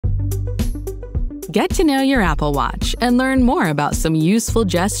get to know your Apple Watch and learn more about some useful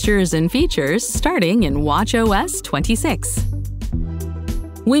gestures and features starting in watchOS 26.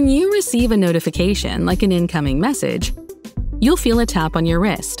 When you receive a notification like an incoming message, you'll feel a tap on your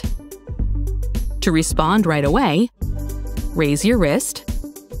wrist. To respond right away, raise your wrist.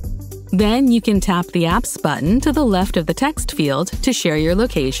 Then you can tap the Apps button to the left of the text field to share your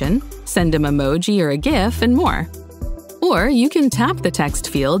location, send an emoji or a GIF, and more. Or you can tap the text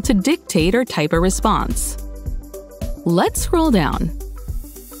field to dictate or type a response. Let's scroll down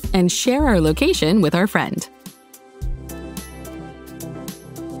and share our location with our friend.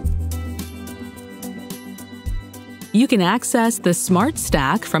 You can access the Smart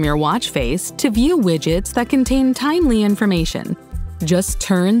Stack from your watch face to view widgets that contain timely information. Just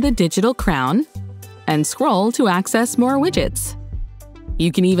turn the digital crown and scroll to access more widgets.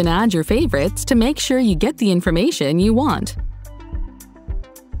 You can even add your favorites to make sure you get the information you want.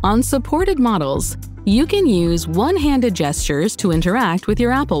 On supported models, you can use one-handed gestures to interact with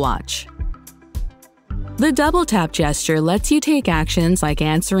your Apple Watch. The double tap gesture lets you take actions like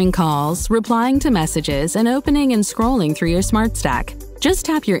answering calls, replying to messages, and opening and scrolling through your Smart Stack. Just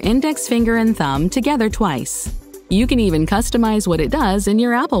tap your index finger and thumb together twice. You can even customize what it does in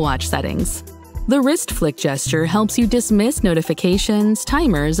your Apple Watch settings. The wrist flick gesture helps you dismiss notifications,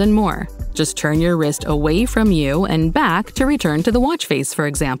 timers, and more. Just turn your wrist away from you and back to return to the watch face, for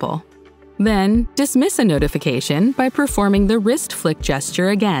example. Then, dismiss a notification by performing the wrist flick gesture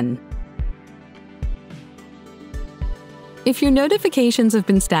again. If your notifications have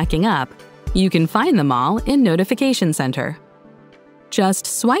been stacking up, you can find them all in Notification Center. Just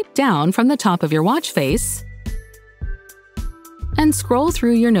swipe down from the top of your watch face and scroll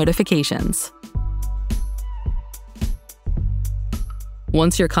through your notifications.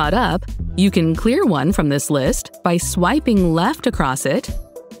 Once you're caught up, you can clear one from this list by swiping left across it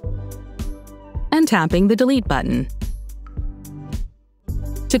and tapping the Delete button.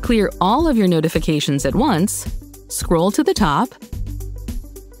 To clear all of your notifications at once, scroll to the top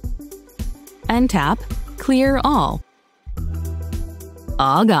and tap Clear All.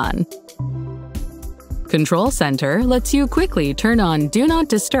 All gone. Control Center lets you quickly turn on Do Not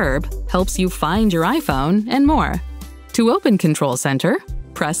Disturb, helps you find your iPhone, and more. To open Control Center,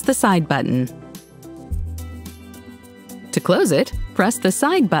 press the Side button. To close it, press the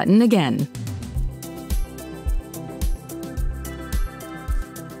Side button again.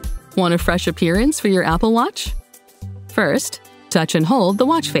 Want a fresh appearance for your Apple Watch? First, touch and hold the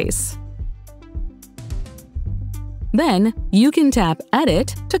watch face. Then, you can tap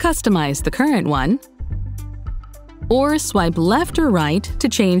Edit to customize the current one, or swipe left or right to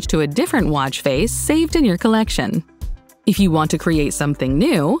change to a different watch face saved in your collection. If you want to create something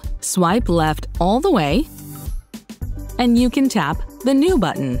new, swipe left all the way, and you can tap the New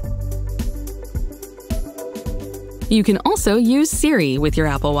button. You can also use Siri with your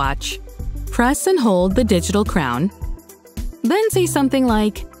Apple Watch. Press and hold the digital crown, then say something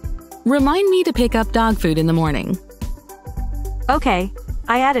like, "Remind me to pick up dog food in the morning." Okay,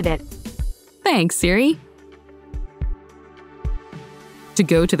 I added it. Thanks, Siri. To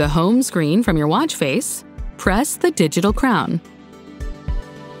go to the home screen from your watch face, press the digital crown.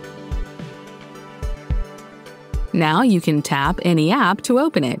 Now you can tap any app to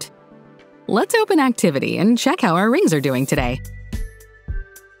open it. Let's open Activity and check how our rings are doing today.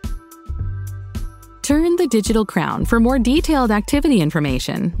 Turn the digital crown for more detailed activity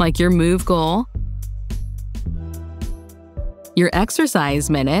information, like your move goal, your exercise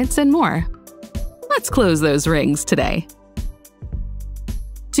minutes, and more. Let's close those rings today.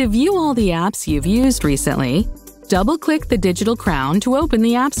 To view all the apps you've used recently, double-click the digital crown to open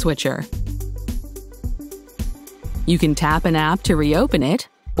the app switcher. You can tap an app to reopen it,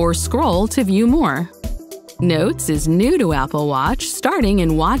 or scroll to view more. Notes is new to Apple Watch starting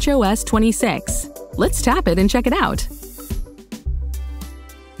in watchOS 26. Let's tap it and check it out.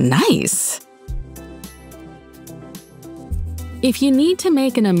 Nice! If you need to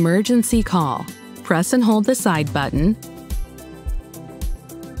make an emergency call, press and hold the Side button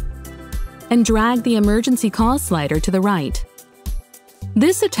and drag the emergency call slider to the right.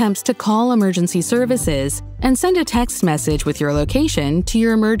 This attempts to call emergency services and send a text message with your location to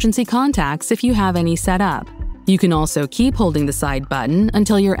your emergency contacts if you have any set up. You can also keep holding the Side button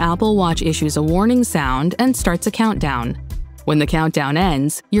until your Apple Watch issues a warning sound and starts a countdown. When the countdown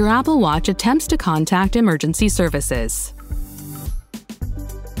ends, your Apple Watch attempts to contact emergency services.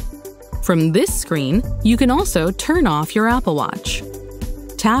 From this screen, you can also turn off your Apple Watch.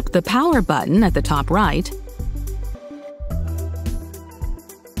 Tap the Power button at the top right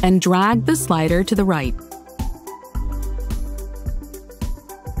and drag the slider to the right.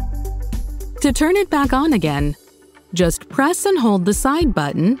 To turn it back on again, just press and hold the side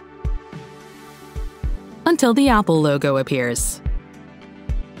button until the Apple logo appears.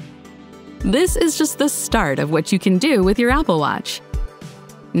 This is just the start of what you can do with your Apple Watch.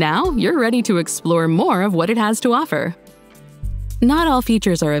 Now you're ready to explore more of what it has to offer. Not all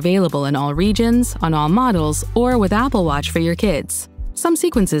features are available in all regions, on all models, or with Apple Watch for your kids. Some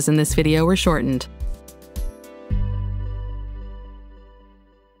sequences in this video were shortened.